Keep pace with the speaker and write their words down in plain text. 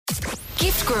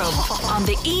Gift Grub on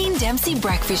the Ian Dempsey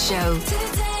Breakfast Show.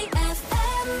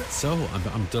 So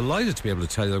I'm delighted to be able to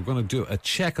tell you I'm going to do a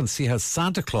check and see how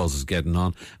Santa Claus is getting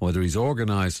on, whether he's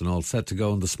organised and all set to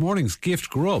go. And this morning's Gift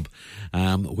Grub,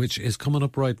 which is coming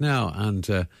up right now,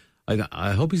 and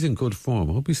I hope he's in good form.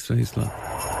 I hope he's Santa.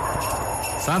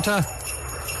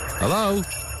 Hello,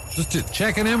 just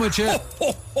checking in with you.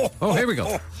 Oh, here we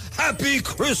go. Happy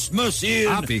Christmas,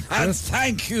 Ian. Happy Christmas. And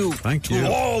thank you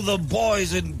to all the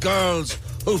boys and girls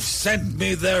who've sent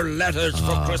me their letters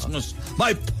for Christmas.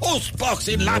 My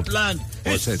postbox in Lapland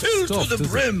is filled to the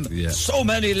brim. Yeah. So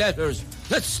many letters.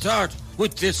 Let's start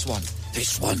with this one.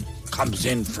 This one comes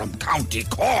in from County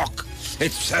Cork.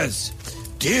 It says,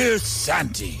 Dear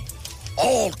Santy,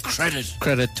 all credit.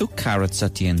 Credit to carrots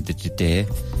at the end of the day.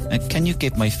 And can you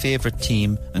give my favourite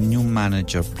team a new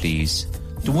manager, please?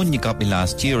 The one you got me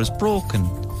last year is broken.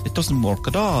 It doesn't work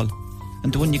at all.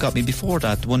 And the one you got me before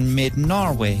that, the one made in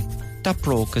Norway, that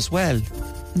broke as well.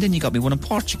 And then you got me one in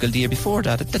Portugal the year before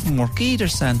that. It didn't work either,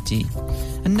 Santy.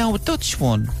 And now a Dutch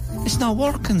one. It's not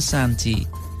working, Santy.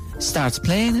 Starts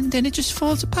playing and then it just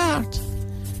falls apart.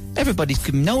 Everybody's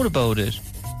coming out about it.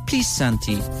 Please,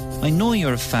 Santy, I know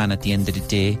you're a fan at the end of the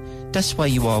day. That's why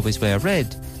you always wear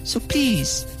red. So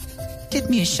please, get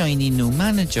me a shiny new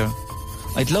manager.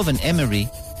 I'd love an Emery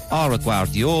or a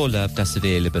Guardiola if that's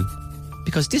available.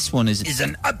 Because this one is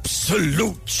an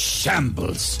absolute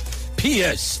shambles.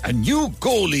 P.S. A new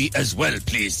goalie as well,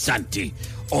 please, Santy.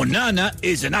 Onana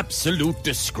is an absolute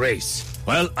disgrace.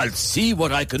 Well, I'll see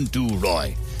what I can do,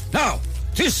 Roy. Now,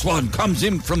 this one comes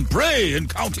in from Bray in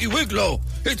County Wicklow.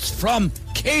 It's from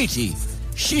Katie.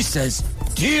 She says,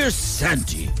 Dear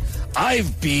Santy,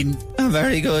 I've been...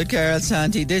 very good, Carol,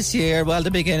 Santy. This year, well,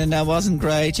 the beginning that wasn't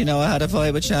great. You know, I had a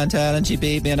fight with Chantal and she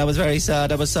beat me and I was very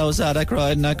sad. I was so sad. I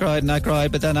cried and I cried and I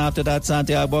cried. But then after that,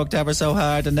 Santy, I worked ever so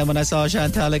hard. And then when I saw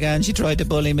Chantal again, she tried to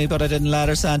bully me, but I didn't let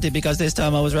her, Santy, because this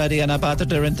time I was ready and I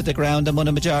battered her into the ground and won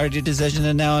a majority decision,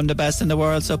 and now I'm the best in the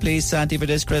world. So please, Santy, for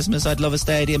this Christmas, I'd love a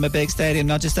stadium, a big stadium,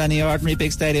 not just any ordinary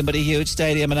big stadium, but a huge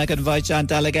stadium, and I could invite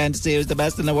Chantal again to see who's the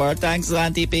best in the world. Thanks,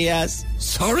 Santy, P.S.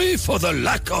 Sorry for the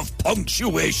lack of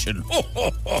punctuation.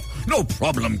 No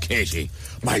problem, Katie.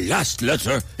 My last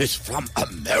letter is from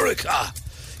America.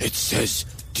 It says,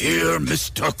 Dear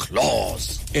Mr.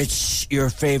 Claus. It's your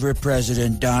favorite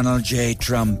president, Donald J.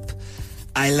 Trump.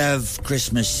 I love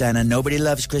Christmas, Santa. Nobody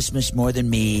loves Christmas more than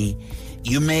me.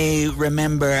 You may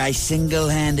remember I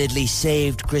single-handedly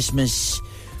saved Christmas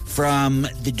from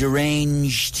the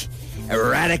deranged,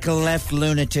 radical left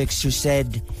lunatics who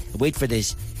said, wait for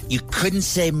this, you couldn't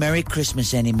say Merry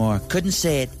Christmas anymore. Couldn't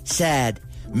say it. Sad.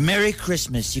 Merry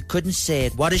Christmas. You couldn't say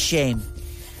it. What a shame.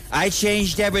 I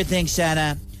changed everything,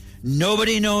 Santa.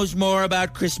 Nobody knows more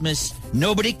about Christmas.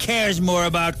 Nobody cares more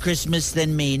about Christmas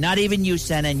than me. Not even you,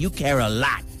 Santa, and you care a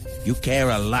lot. You care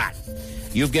a lot.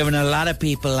 You've given a lot of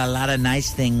people a lot of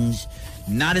nice things.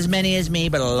 Not as many as me,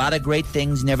 but a lot of great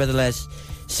things nevertheless.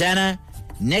 Santa,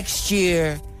 next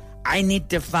year, I need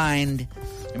to find,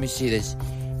 let me see this,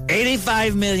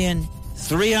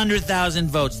 85,300,000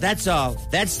 votes. That's all.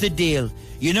 That's the deal.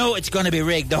 You know it's going to be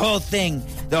rigged. The whole thing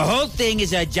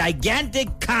is a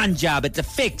gigantic con job. It's a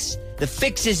fix. The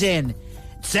fix is in.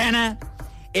 Santa,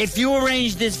 if you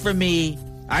arrange this for me,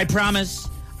 I promise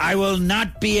I will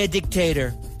not be a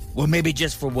dictator. Well, maybe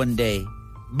just for one day.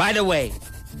 By the way,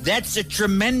 that's a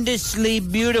tremendously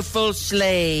beautiful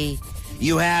sleigh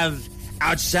you have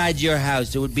outside your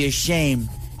house. It would be a shame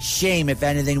if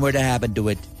anything were to happen to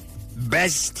it.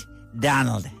 Best,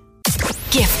 Donald.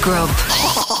 Gift Grub.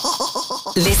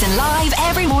 Listen live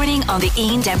every morning on the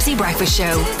Ian Dempsey Breakfast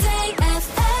Show.